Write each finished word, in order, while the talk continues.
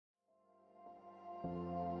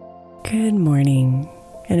Good morning,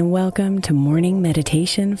 and welcome to Morning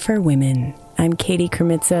Meditation for Women. I'm Katie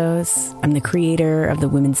Kermitzos. I'm the creator of the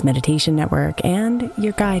Women's Meditation Network and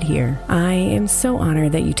your guide here. I am so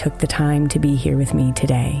honored that you took the time to be here with me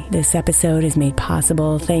today. This episode is made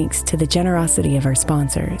possible thanks to the generosity of our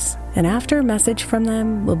sponsors. And after a message from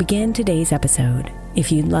them, we'll begin today's episode.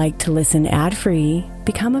 If you'd like to listen ad-free,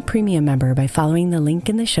 become a premium member by following the link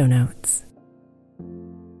in the show notes.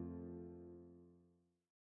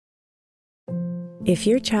 If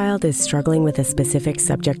your child is struggling with a specific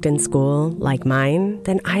subject in school, like mine,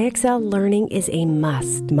 then IXL Learning is a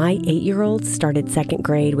must. My 8-year-old started second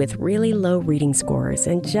grade with really low reading scores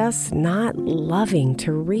and just not loving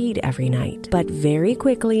to read every night. But very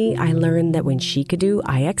quickly, I learned that when she could do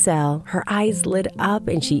IXL, her eyes lit up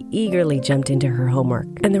and she eagerly jumped into her homework.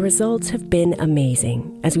 And the results have been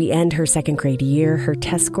amazing. As we end her second grade year, her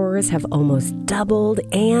test scores have almost doubled,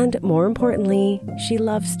 and more importantly, she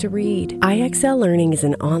loves to read. IXL Learning is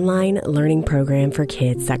an online learning program for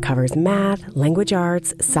kids that covers math, language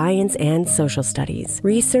arts, science, and social studies.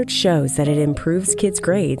 Research shows that it improves kids'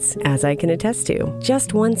 grades, as I can attest to.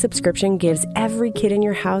 Just one subscription gives every kid in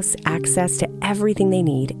your house access to everything they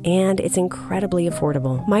need, and it's incredibly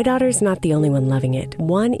affordable. My daughter's not the only one loving it.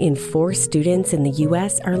 1 in 4 students in the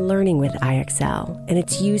U.S. are learning with IXL, and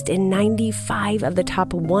it's used in 95 of the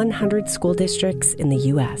top 100 school districts in the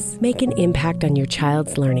U.S. Make an impact on your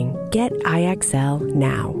child's learning. Get IXL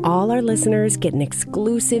now. All our listeners get an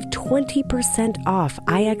exclusive 20% off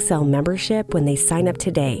IXL membership when they sign up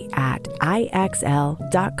today at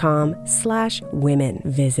IXL.com/women.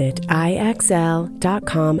 Visit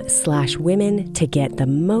IXL.com/women to get the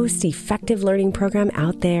most effective learning program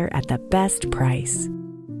out there at the best price.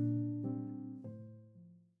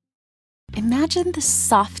 Imagine the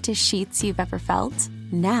softest sheets you've ever felt.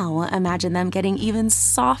 Now imagine them getting even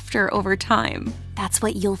softer over time. That's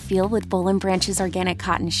what you'll feel with Boll & Branch's organic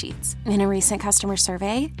cotton sheets. In a recent customer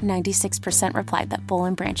survey, 96% replied that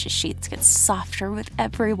Boll & Branch's sheets get softer with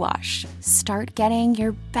every wash. Start getting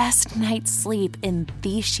your best night's sleep in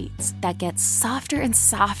these sheets that get softer and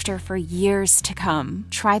softer for years to come.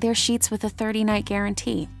 Try their sheets with a 30-night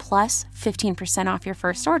guarantee, plus 15% off your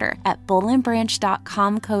first order at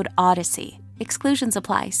bollandbranch.com code Odyssey. Exclusions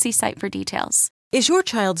apply. See site for details. Is your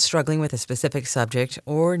child struggling with a specific subject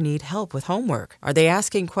or need help with homework? Are they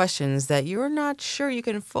asking questions that you're not sure you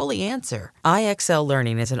can fully answer? IXL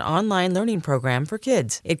Learning is an online learning program for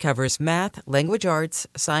kids. It covers math, language arts,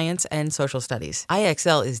 science, and social studies.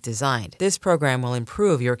 IXL is designed. This program will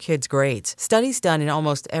improve your kids' grades. Studies done in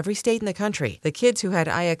almost every state in the country. The kids who had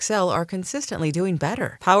IXL are consistently doing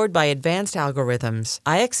better. Powered by advanced algorithms,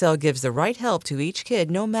 IXL gives the right help to each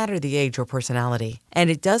kid no matter the age or personality. And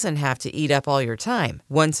it doesn't have to eat up all your time.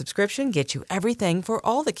 One subscription gets you everything for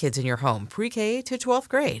all the kids in your home, pre-K to 12th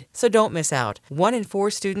grade. So don't miss out. 1 in 4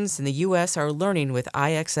 students in the U.S. are learning with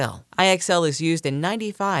IXL. IXL is used in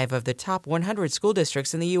 95 of the top 100 school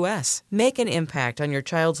districts in the U.S. Make an impact on your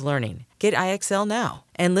child's learning. Get IXL now.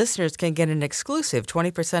 And listeners can get an exclusive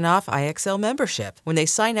 20% off IXL membership when they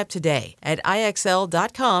sign up today at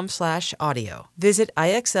IXL.com/audio. Visit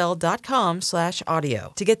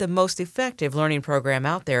IXL.com/audio to get the most effective learning program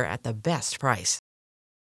out there at the best price.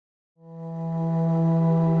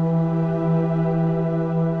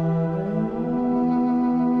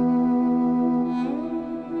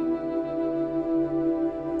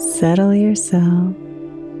 Settle yourself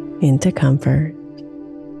into comfort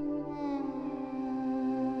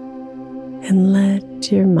and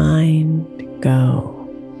let your mind go.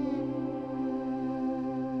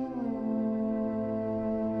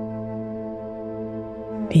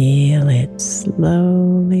 Feel it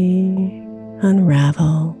slowly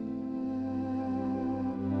unravel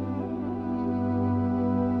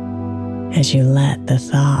as you let the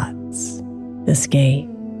thoughts escape.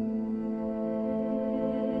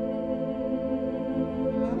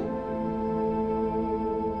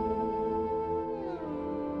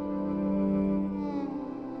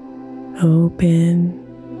 Open,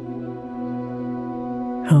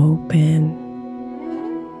 open,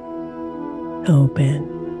 open.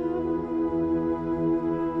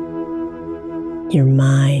 Your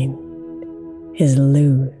mind is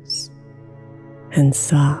loose and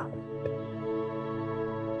soft.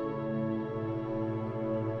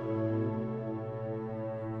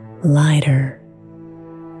 Lighter,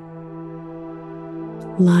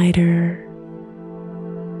 lighter,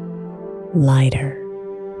 lighter.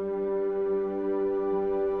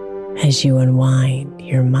 As you unwind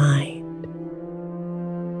your mind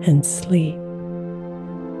and sleep.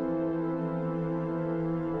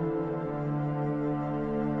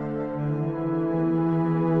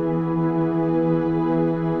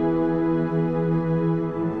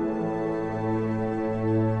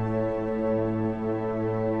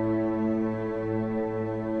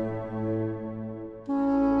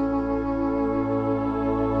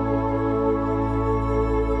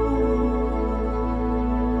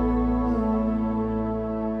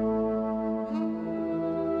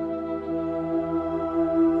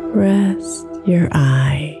 rest your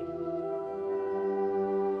eye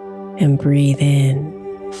and breathe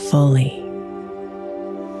in fully,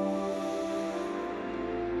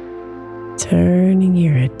 turning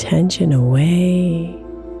your attention away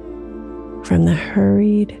from the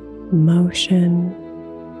hurried motion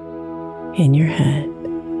in your head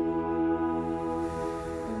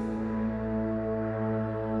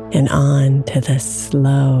and on to the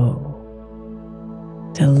slow,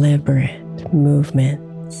 deliberate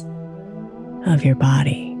movements of your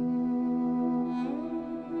body.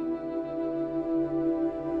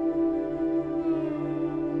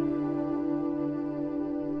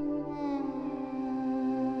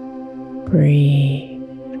 Breathe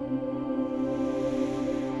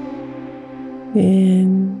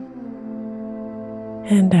in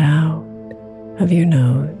and out of your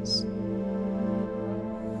nose,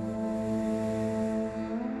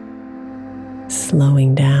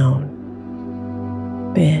 slowing down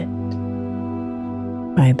bit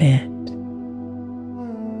by bit.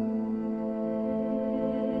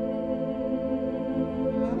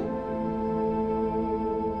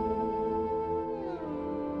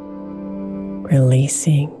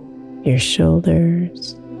 Releasing your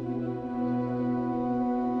shoulders,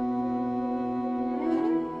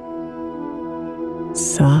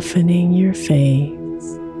 softening your face,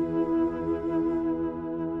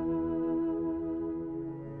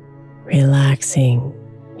 relaxing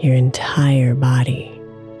your entire body.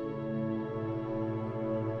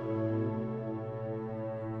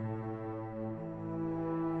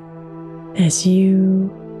 As you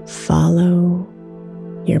follow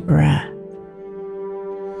your breath,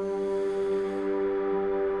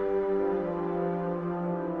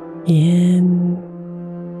 in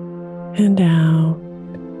and out,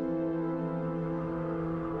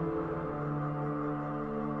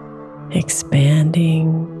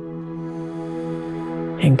 expanding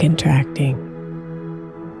and contracting.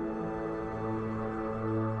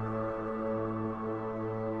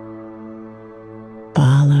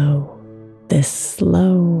 Follow this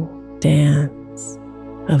slow dance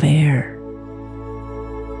of air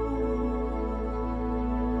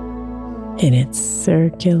in its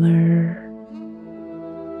circular,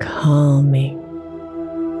 calming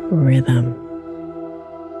rhythm.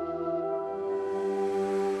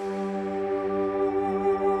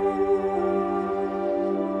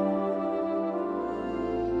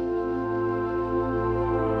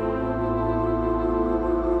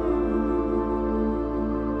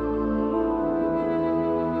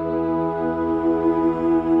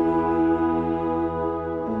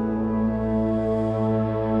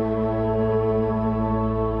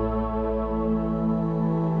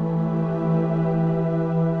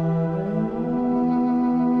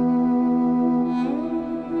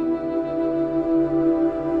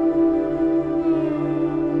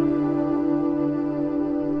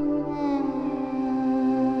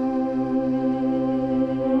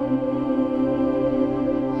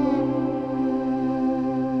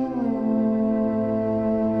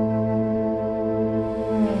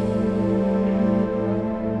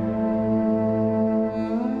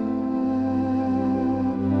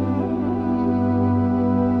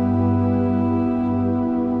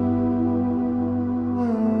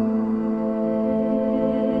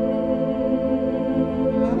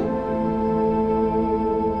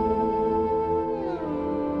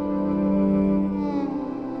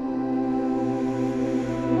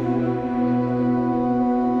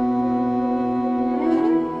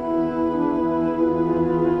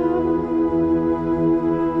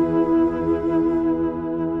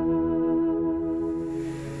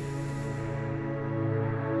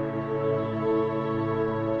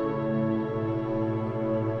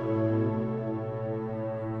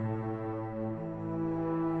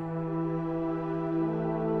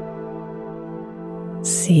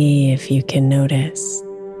 See if you can notice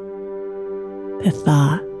the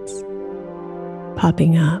thoughts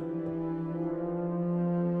popping up.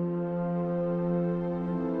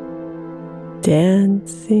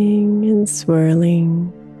 Dancing and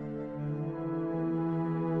swirling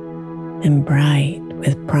and bright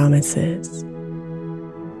with promises,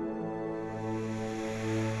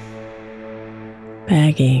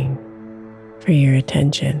 begging for your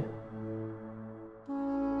attention.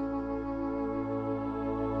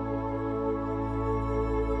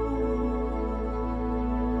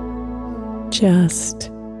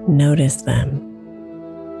 Just notice them.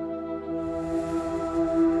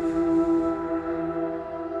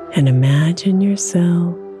 And imagine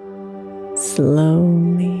yourself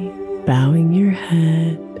slowly bowing your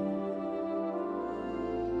head,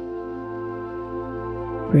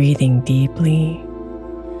 breathing deeply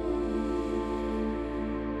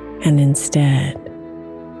and instead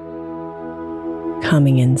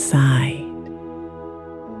coming inside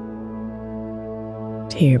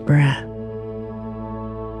to your breath.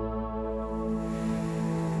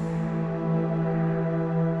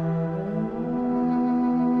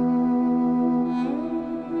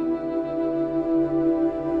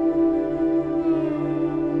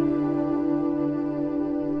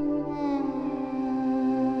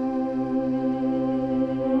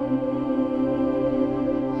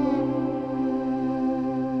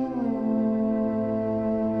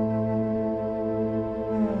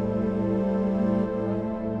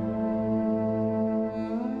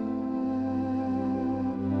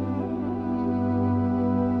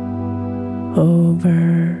 Over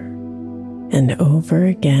and over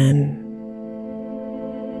again,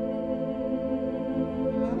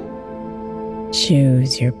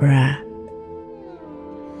 choose your breath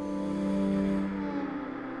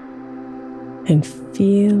and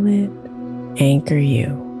feel it anchor you.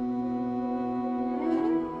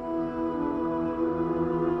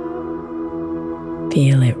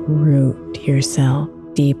 Feel it root yourself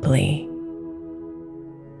deeply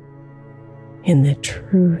in the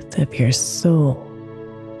truth of your soul.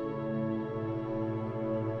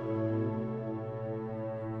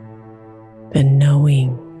 The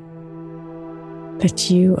knowing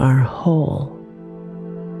that you are whole.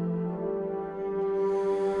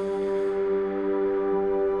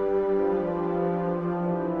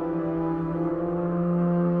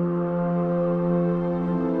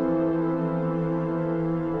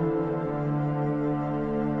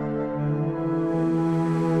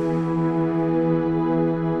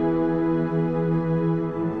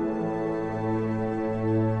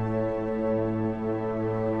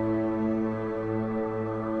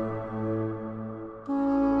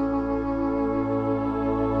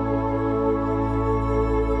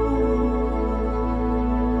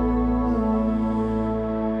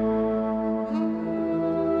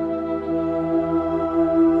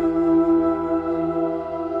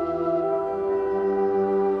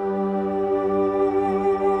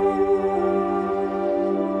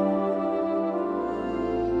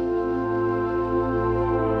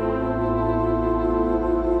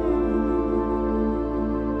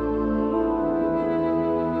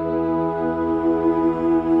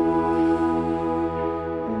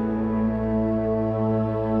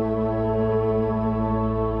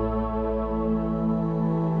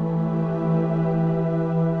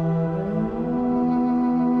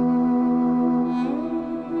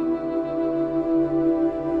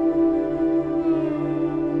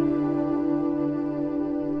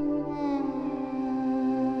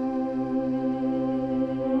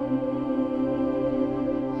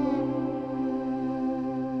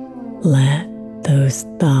 Let those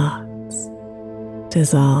thoughts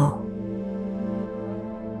dissolve.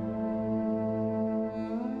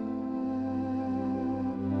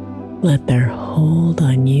 Let their hold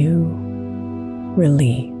on you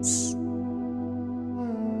release.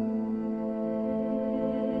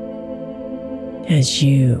 As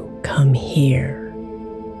you come here,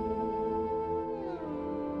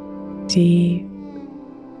 deep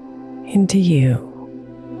into you.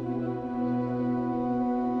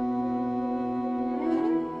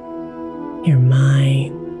 Your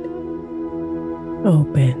mind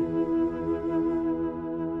open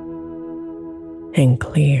and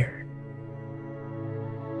clear.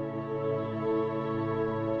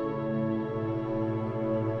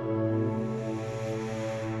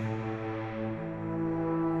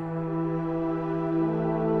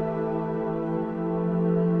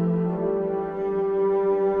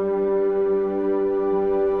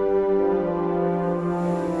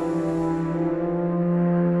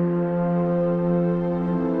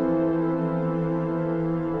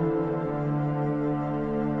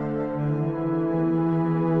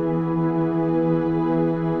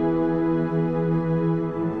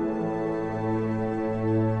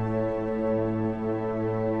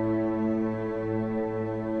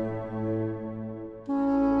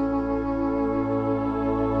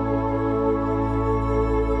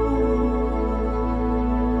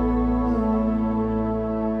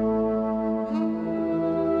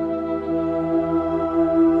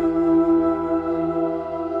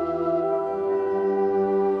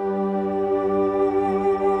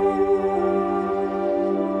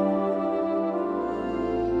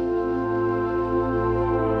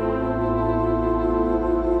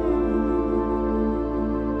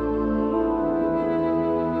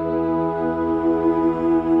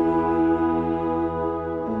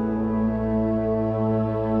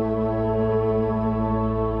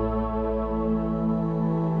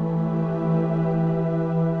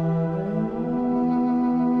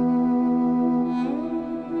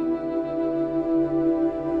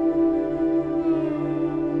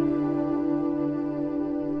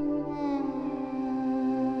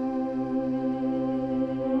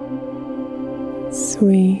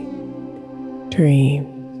 Sweet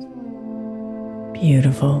dreams.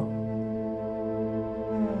 Beautiful.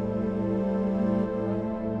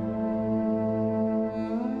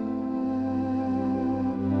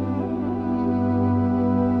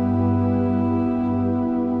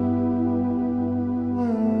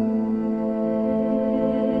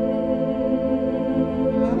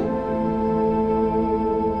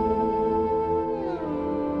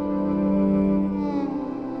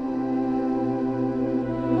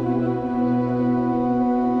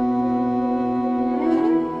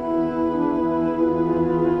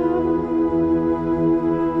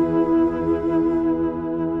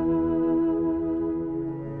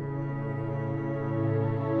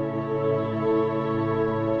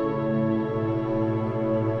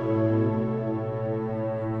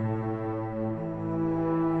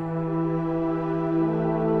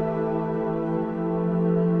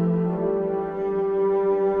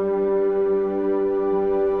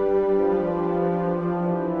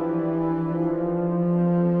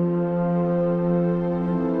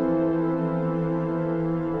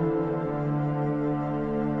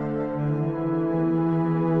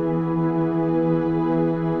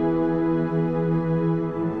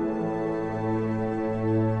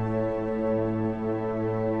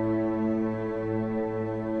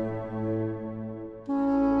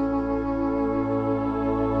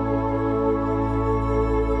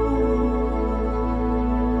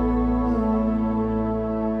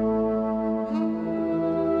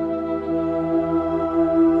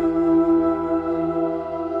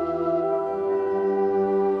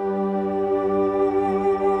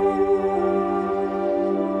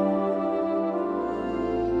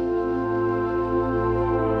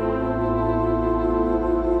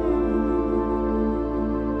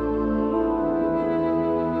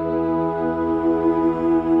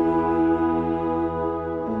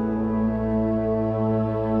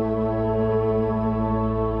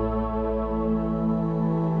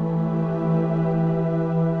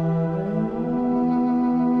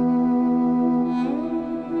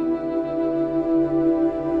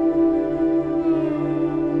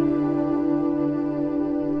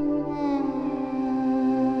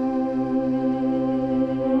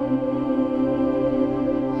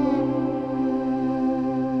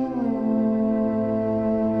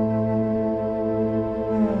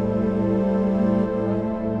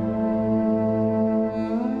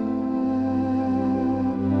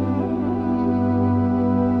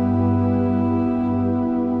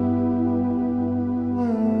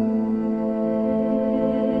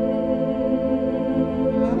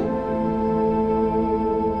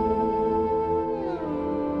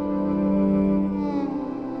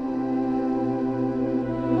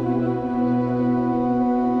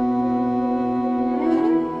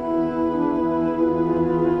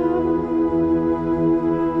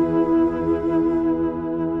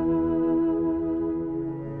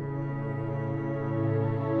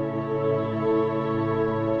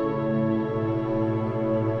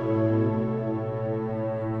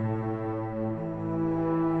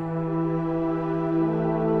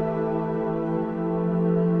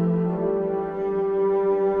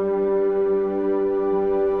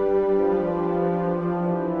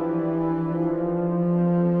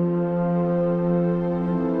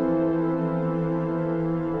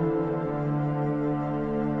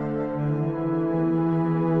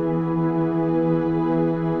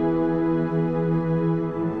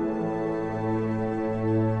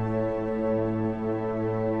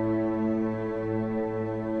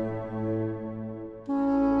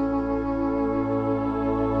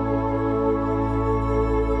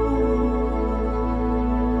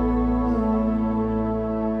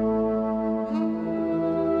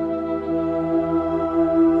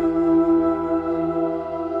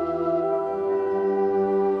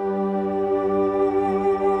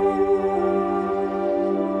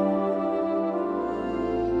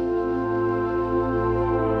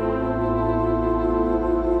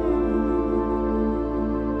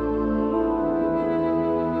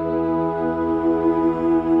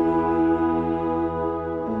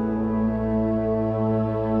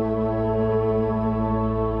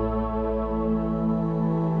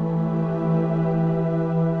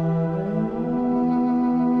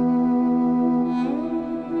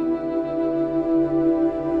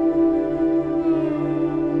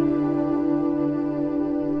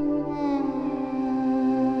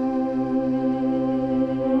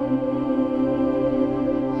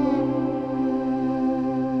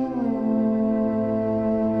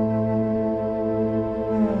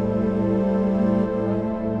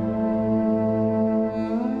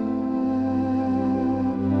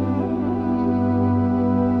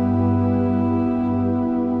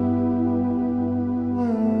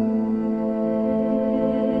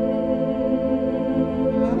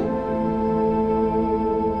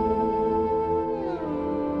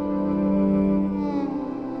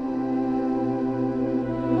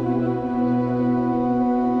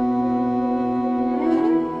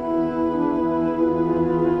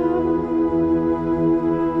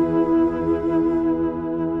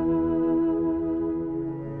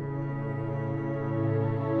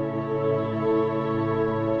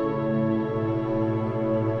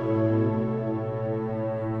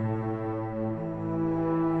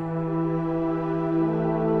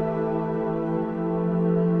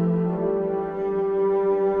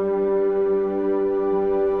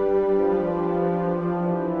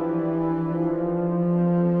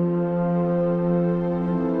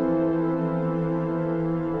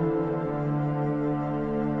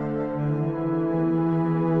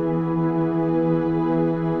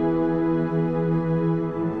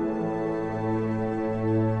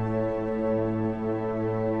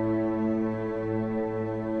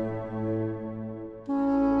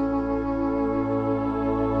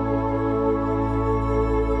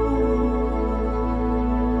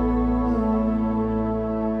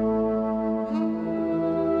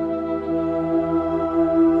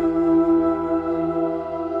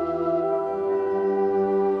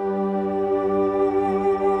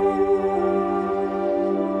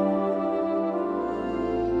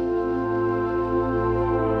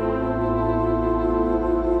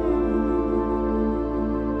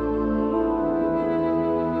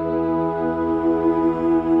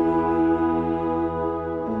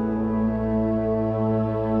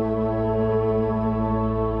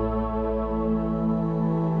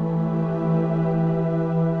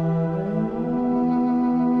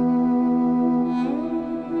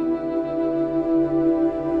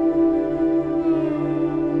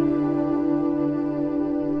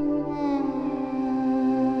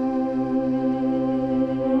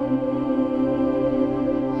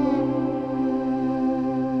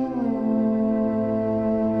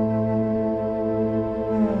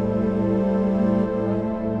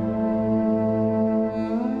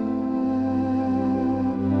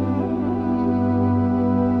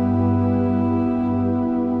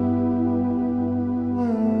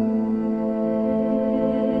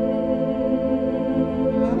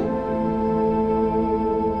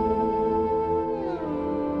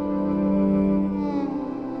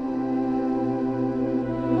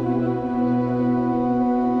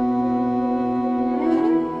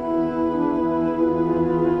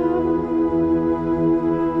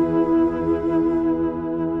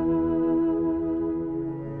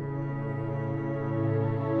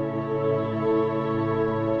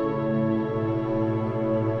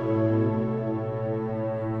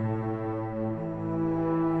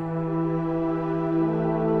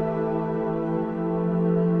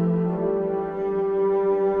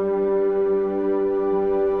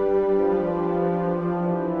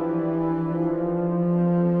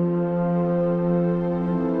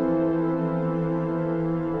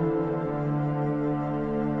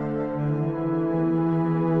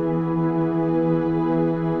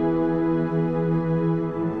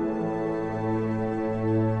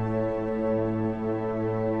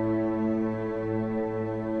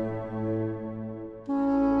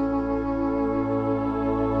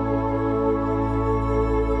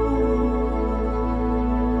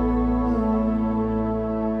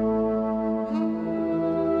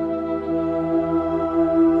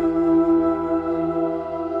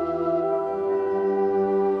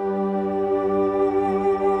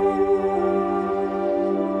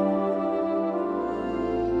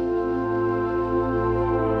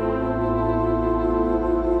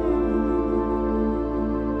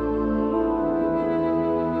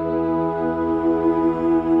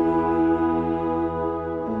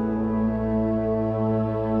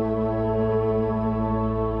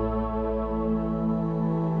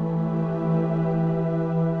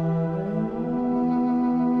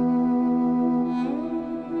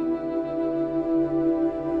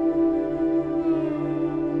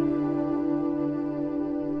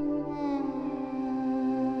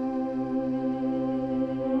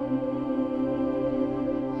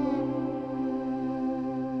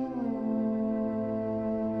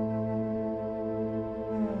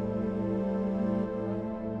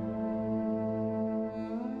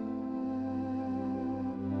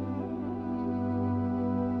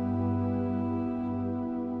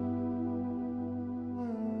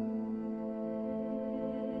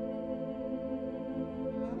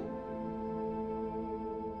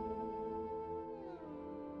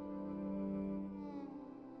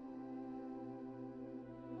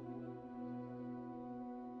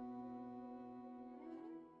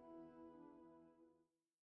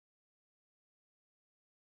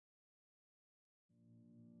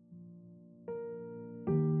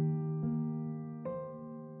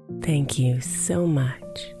 Thank you so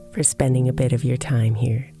much for spending a bit of your time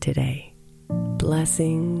here today.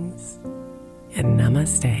 Blessings and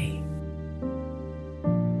namaste.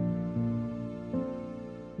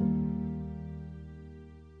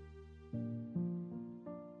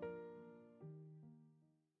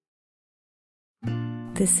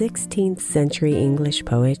 The 16th century English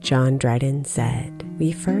poet John Dryden said,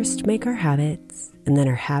 "We first make our habits, and then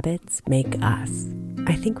our habits make us."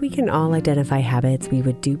 I think we can all identify habits we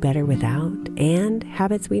would do better without, and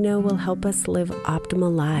habits we know will help us live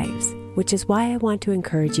optimal lives, which is why I want to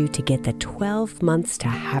encourage you to get the 12 Months to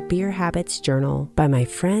Happier Habits journal by my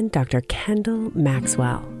friend Dr. Kendall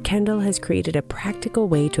Maxwell. Kendall has created a practical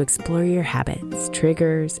way to explore your habits,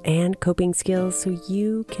 triggers, and coping skills so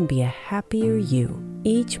you can be a happier you.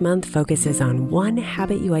 Each month focuses on one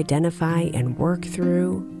habit you identify and work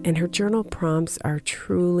through, and her journal prompts are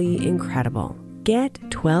truly incredible. Get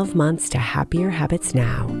 12 Months to Happier Habits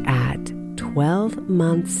now at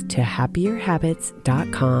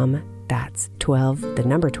 12monthstohappierhabits.com. That's 12, the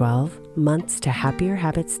number 12,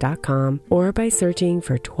 monthstohappierhabits.com, or by searching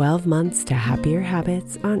for 12 Months to Happier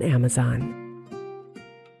Habits on Amazon.